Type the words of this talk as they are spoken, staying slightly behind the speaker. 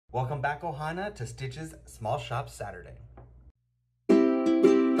Welcome back, Ohana, to Stitch's Small Shop Saturday.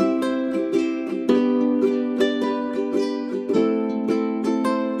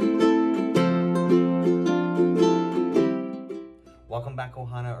 Welcome back,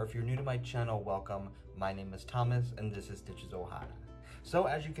 Ohana, or if you're new to my channel, welcome. My name is Thomas, and this is StitchsOhana. So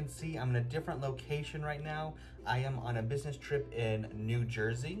as you can see, I'm in a different location right now. I am on a business trip in New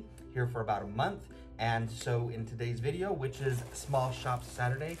Jersey, here for about a month. And so in today's video, which is Small Shop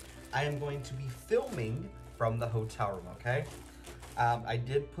Saturday, I am going to be filming from the hotel room, okay? I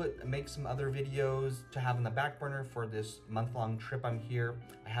did make some other videos to have in the back burner for this month-long trip I'm here.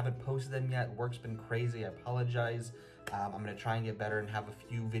 I haven't posted them yet. Work's been crazy. I apologize. I'm gonna try and get better and have a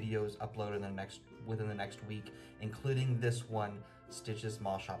few videos uploaded within the next week, including this one, Stitch's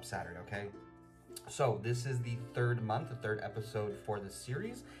Small Shop Saturday, okay? So this is the third episode for the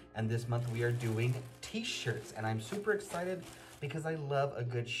series, and this month we are doing t-shirts, and I'm super excited because I love a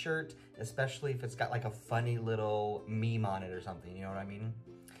good shirt, especially if it's got like a funny little meme on it or something, you know what I mean?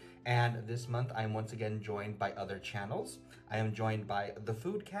 And this month I'm once again joined by other channels. I am joined by The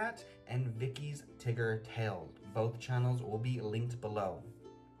Food Cat and Vicky's Tigger Tales. Both channels will be linked below.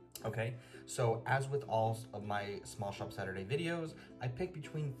 Okay, so as with all of my Small Shop Saturday videos, I pick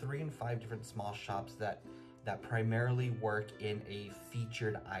between 3 and 5 different small shops that primarily work in a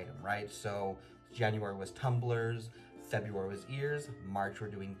featured item, right? So January was tumblers, February was ears, March we're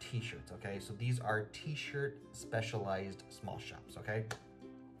doing t-shirts, okay? So these are t-shirt specialized small shops, okay?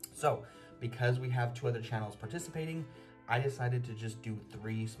 So because we have 2 other channels participating, I decided to just do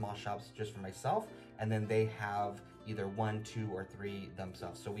 3 small shops just for myself, and then they have either 1, 2, or 3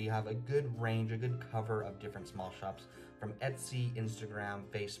 themselves. So we have a good range, a good cover of different small shops from Etsy, Instagram,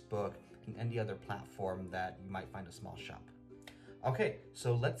 Facebook, and any other platform that you might find a small shop. Okay,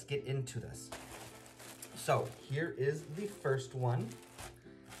 so let's get into this. So here is the first one.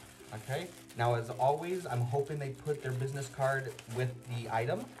 Okay, now as always, I'm hoping they put their business card with the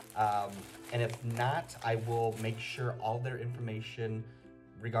item. And if not, I will make sure all their information,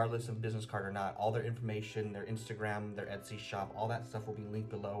 regardless of business card or not, all their information, their Instagram, their Etsy shop, all that stuff will be linked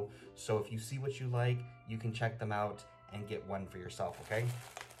below. So if you see what you like, you can check them out and get one for yourself, okay?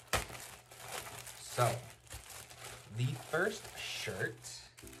 So, the first shirt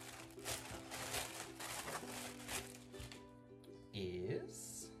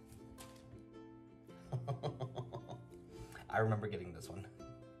is... I remember getting this one.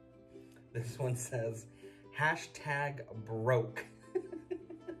 This one says, #broke.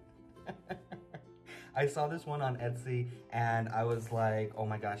 I saw this one on Etsy and I was like, oh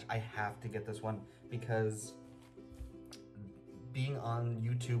my gosh, I have to get this one because being on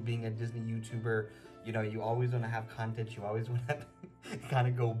YouTube, being a Disney YouTuber, you know, you always want to have content. You always want to kind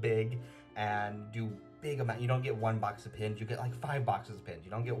of go big and do big amount. You don't get 1 box of pins, you get like 5 boxes of pins.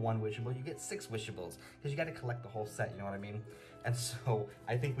 You don't get 1 wishable, you get 6 wishables because you got to collect the whole set, you know what I mean? And so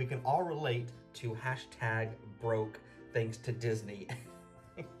I think we can all relate to #broke thanks to Disney.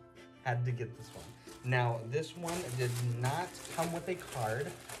 Had to get this one. Now, this one did not come with a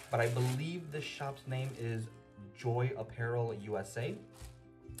card, but I believe the shop's name is JoyApparelUSA.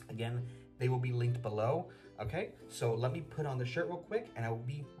 Again, they will be linked below. Okay, so let me put on the shirt real quick and I will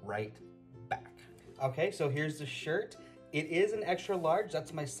be right back. Okay, so here's the shirt. It is an extra large,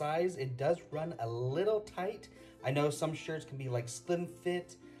 that's my size. It does run a little tight. I know some shirts can be like slim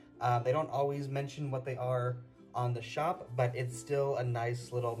fit. They don't always mention what they are on the shop, but it's still a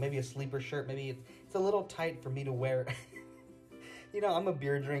nice little, maybe a sleeper shirt. Maybe it's a little tight for me to wear. You know, I'm a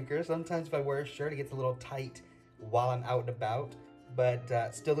beer drinker. Sometimes if I wear a shirt, it gets a little tight while I'm out and about, but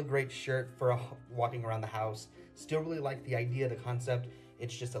still a great shirt for walking around the house. Still really like the idea, the concept.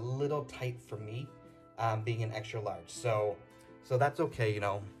 It's just a little tight for me, being an extra large. So that's okay, you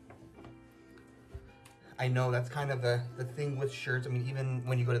know. I know that's kind of the thing with shirts. I mean, even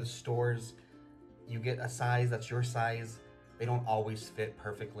when you go to the stores, you get a size that's your size. They don't always fit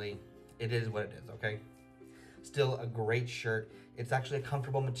perfectly. It is what it is, okay? Still a great shirt. It's actually a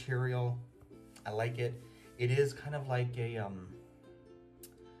comfortable material. I like it. It is kind of like a,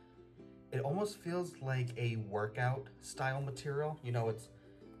 it almost feels like a workout style material. You know,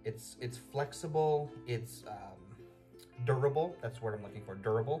 it's flexible, it's durable. That's the word I'm looking for,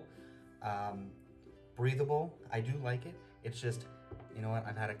 durable. Breathable. I do like it. It's just, you know what,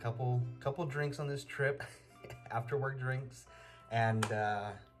 I've had a couple drinks on this trip, after work drinks, and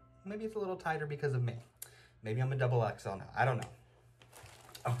maybe it's a little tighter because of me. Maybe I'm a XXL now, I don't know.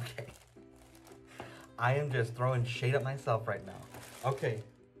 Okay. I am just throwing shade at myself right now. Okay,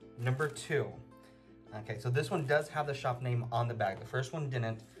 number 2. Okay, so this one does have the shop name on the bag. The first one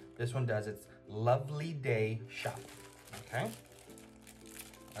didn't. This one does. It's LoveleeDayShop. Okay.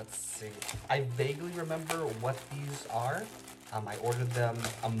 Let's see. I vaguely remember what these are. I ordered them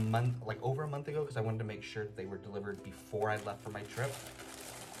over a month ago because I wanted to make sure that they were delivered before I left for my trip,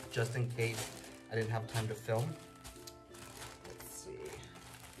 just in case I didn't have time to film. Let's see.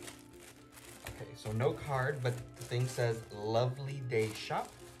 Okay, so no card, but the thing says LoveleeDayShop.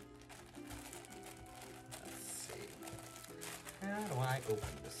 Let's see. How do I open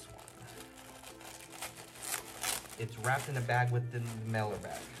this one? It's wrapped in a bag within the mailer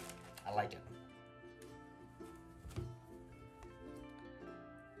bag. I like it.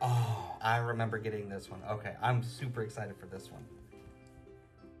 Oh, I remember getting this one. Okay, I'm super excited for this one.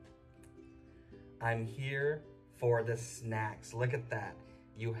 I'm here for the snacks. Look at that.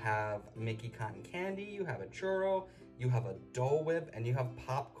 You have Mickey Cotton Candy, you have a churro, you have a Dole Whip, and you have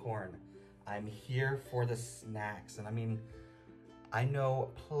popcorn. I'm here for the snacks. And I mean, I know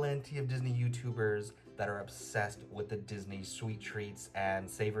plenty of Disney YouTubers that are obsessed with the Disney sweet treats and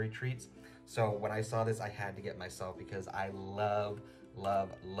savory treats. So when I saw this, I had to get myself because I love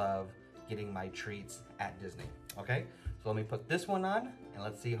getting my treats at Disney, okay? So let me put this one on and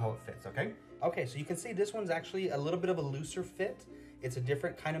let's see how it fits, okay? Okay, so you can see this one's actually a little bit of a looser fit. It's a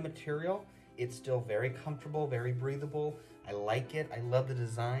different kind of material. It's still very comfortable, very breathable. I like it, I love the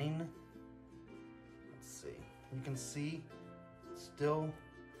design. Let's see, you can see, still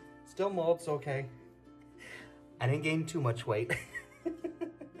molds okay. I didn't gain too much weight.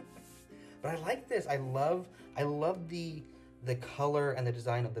 But I like this. I love the color and the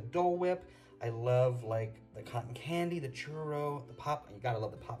design of the Dole Whip. I love like the cotton candy, the churro, the pop. You gotta love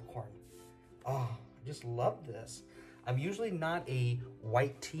the popcorn. Oh, I just love this. I'm usually not a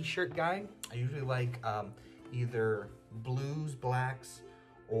white t-shirt guy. I usually like either blues, blacks,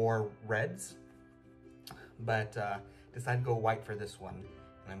 or reds. But decided to go white for this one,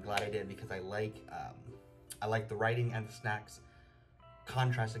 and I'm glad I did because I like the writing and the snacks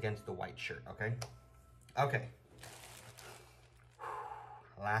contrast against the white shirt, okay? Okay.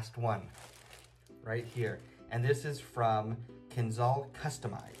 Last one, right here. And this is from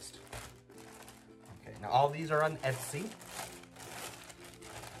KenzalCustomized. Okay, now all these are on Etsy.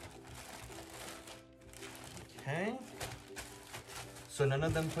 Okay. So none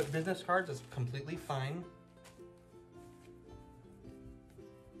of them put business cards, it's completely fine.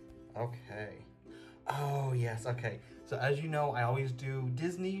 Okay. Oh, yes, okay. So as you know, I always do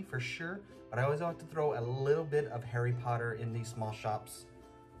Disney for sure, but I always have to throw a little bit of Harry Potter in these small shops.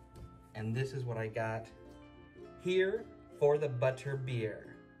 And this is what I got here for the Butterbeer.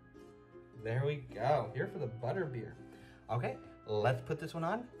 There we go, here for the Butterbeer. Okay, let's put this one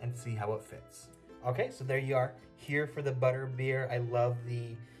on and see how it fits. Okay, so there you are, here for the Butterbeer. I love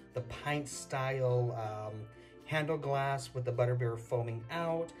the pint style handle glass with the Butterbeer foaming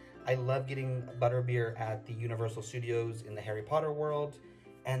out. I love getting Butterbeer at the Universal Studios in the Harry Potter world.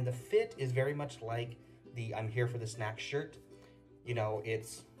 And the fit is very much like the I'm here for the snack shirt. You know,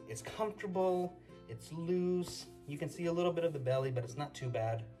 it's comfortable, it's loose. You can see a little bit of the belly, but it's not too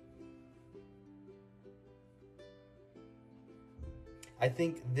bad. I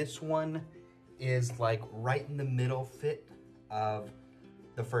think this one is like right in the middle fit of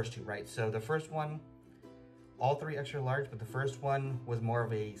the first two, right? So the first one, all three extra large, but the first one was more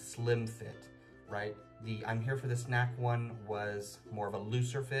of a slim fit, right? The I'm here for the snack one was more of a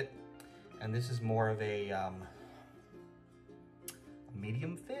looser fit, and this is more of a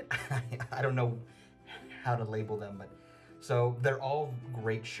medium fit. I don't know how to label them, but so they're all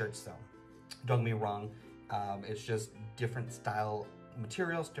great shirts though. Don't get me wrong, it's just different style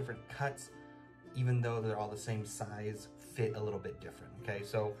materials, different cuts, even though they're all the same size, fit a little bit different, okay?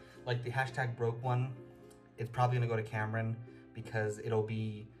 So like the hashtag broke one, it's probably gonna go to Cameron because it'll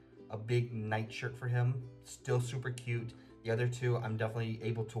be a big night shirt for him. Still super cute. The other two I'm definitely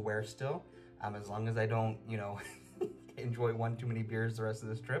able to wear still, as long as I don't, you know, enjoy one too many beers the rest of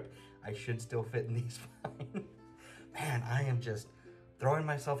this trip. I should still fit in these fine. Man, I am just throwing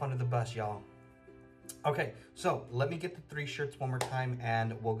myself under the bus, y'all. Okay, so let me get the three shirts one more time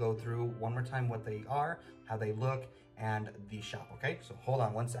and we'll go through one more time what they are, how they look, and the shop, okay? So hold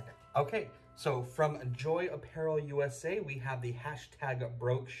on one second. Okay, so from JoyApparelUSA, we have the hashtag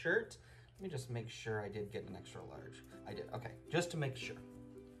broke shirt. Let me just make sure I did get an extra large. I did, okay, just to make sure.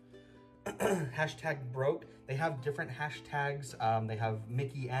 Hashtag broke. They have different hashtags. They have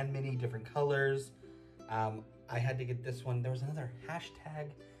Mickey and Minnie, different colors. I had to get this one. There was another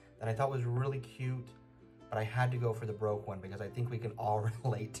hashtag that I thought was really cute, but I had to go for the broke one because I think we can all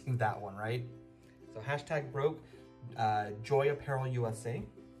relate to that one, right? So hashtag broke, JoyApparelUSA.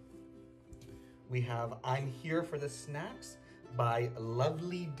 We have I'm Here for the Snacks by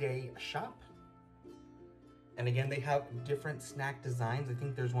LoveleeDayShop. And again, they have different snack designs. I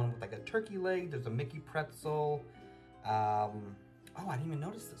think there's one with like a turkey leg, there's a Mickey pretzel. Oh, I didn't even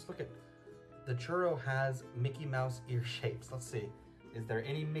notice this. Look at, the churro has Mickey Mouse ear shapes. Let's see, is there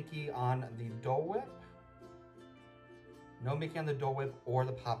any Mickey on the Dole Whip? No Mickey on the Dole Whip or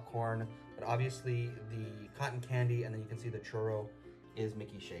the popcorn, but obviously the cotton candy, and then you can see the churro is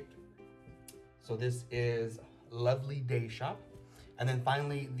Mickey shaped. So this is LoveleeDayShop. And then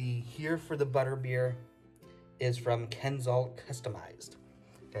finally, the here for the Butterbeer is from KenzalCustomized.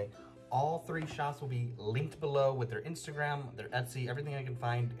 Okay, all three shops will be linked below with their Instagram, their Etsy, everything I can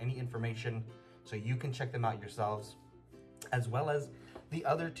find, any information, so you can check them out yourselves, as well as the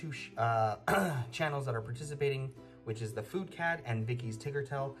other two channels that are participating, which is the Food Cat and Vicky's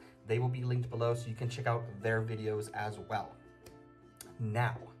Tiggertail. They will be linked below, so you can check out their videos as well.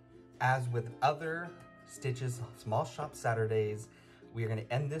 Now, as with other Stitches Small Shop Saturdays, we are going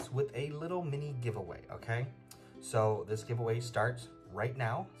to end this with a little mini giveaway, okay? So this giveaway starts right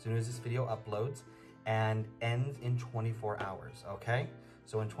now, as soon as this video uploads, and ends in 24 hours, okay?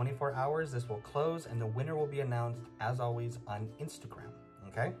 So in 24 hours, this will close, and the winner will be announced, as always, on Instagram,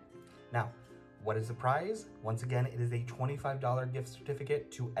 okay? Now, what is the prize? Once again, it is a $25 gift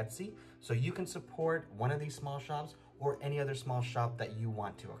certificate to Etsy, so you can support one of these small shops or any other small shop that you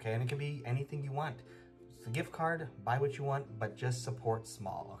want to, okay? And it can be anything you want. It's a gift card, buy what you want, but just support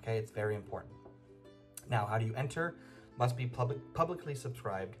small, okay? It's very important. Now, how do you enter? Must be publicly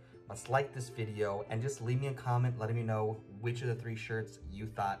subscribed, must like this video, and just leave me a comment letting me know which of the 3 shirts you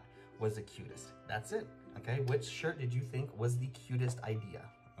thought was the cutest. That's it, okay? Which shirt did you think was the cutest idea,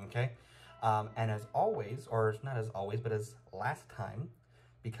 okay? And as always, or not as always, but as last time,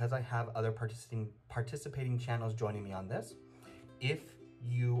 because I have other participating channels joining me on this, if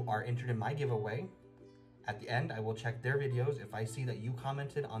you are entered in my giveaway, at the end, I will check their videos. If I see that you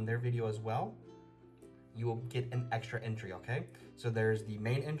commented on their video as well, you will get an extra entry, okay? So there's the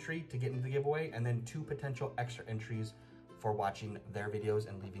main entry to get into the giveaway, and then 2 potential extra entries for watching their videos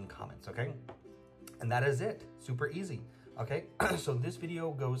and leaving comments, okay? And that is it, super easy, okay? So this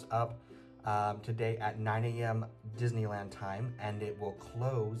video goes up today at 9 a.m. Disneyland time, and it will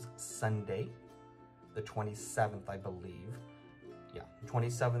close Sunday, the 27th, I believe. Yeah,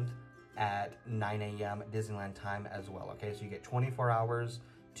 27th at 9 a.m. Disneyland time as well, okay? So you get 24 hours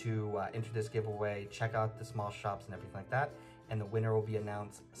to enter this giveaway, check out the small shops and everything like that, and the winner will be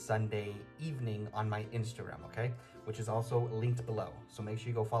announced Sunday evening on my Instagram, okay? Which is also linked below. So make sure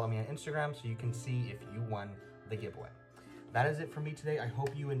you go follow me on Instagram so you can see if you won the giveaway. That is it for me today. I hope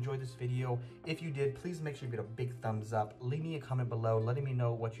you enjoyed this video. If you did, please make sure you give it a big thumbs up. Leave me a comment below letting me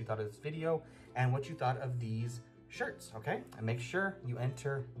know what you thought of this video and what you thought of these shirts, okay? And make sure you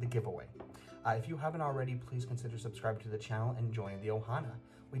enter the giveaway. If you haven't already, please consider subscribing to the channel and join the Ohana.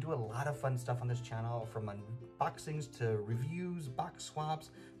 We do a lot of fun stuff on this channel, from unboxings to reviews, box swaps,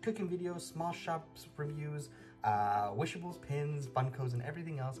 cooking videos, small shops reviews, wishables, pins, Funkos, and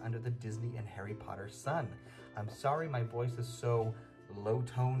everything else under the Disney and Harry Potter sun. I'm sorry my voice is so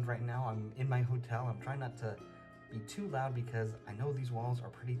low-toned right now. I'm in my hotel. I'm trying not to be too loud because I know these walls are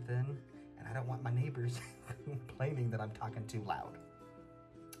pretty thin, and I don't want my neighbors complaining that I'm talking too loud.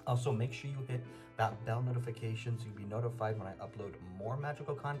 Also, make sure you hit that bell notification so you'll be notified when I upload more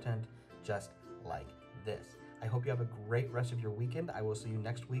magical content just like this. I hope you have a great rest of your weekend. I will see you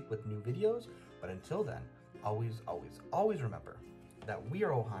next week with new videos. But until then, always, always, always remember that we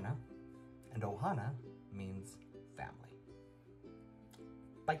are Ohana, and Ohana means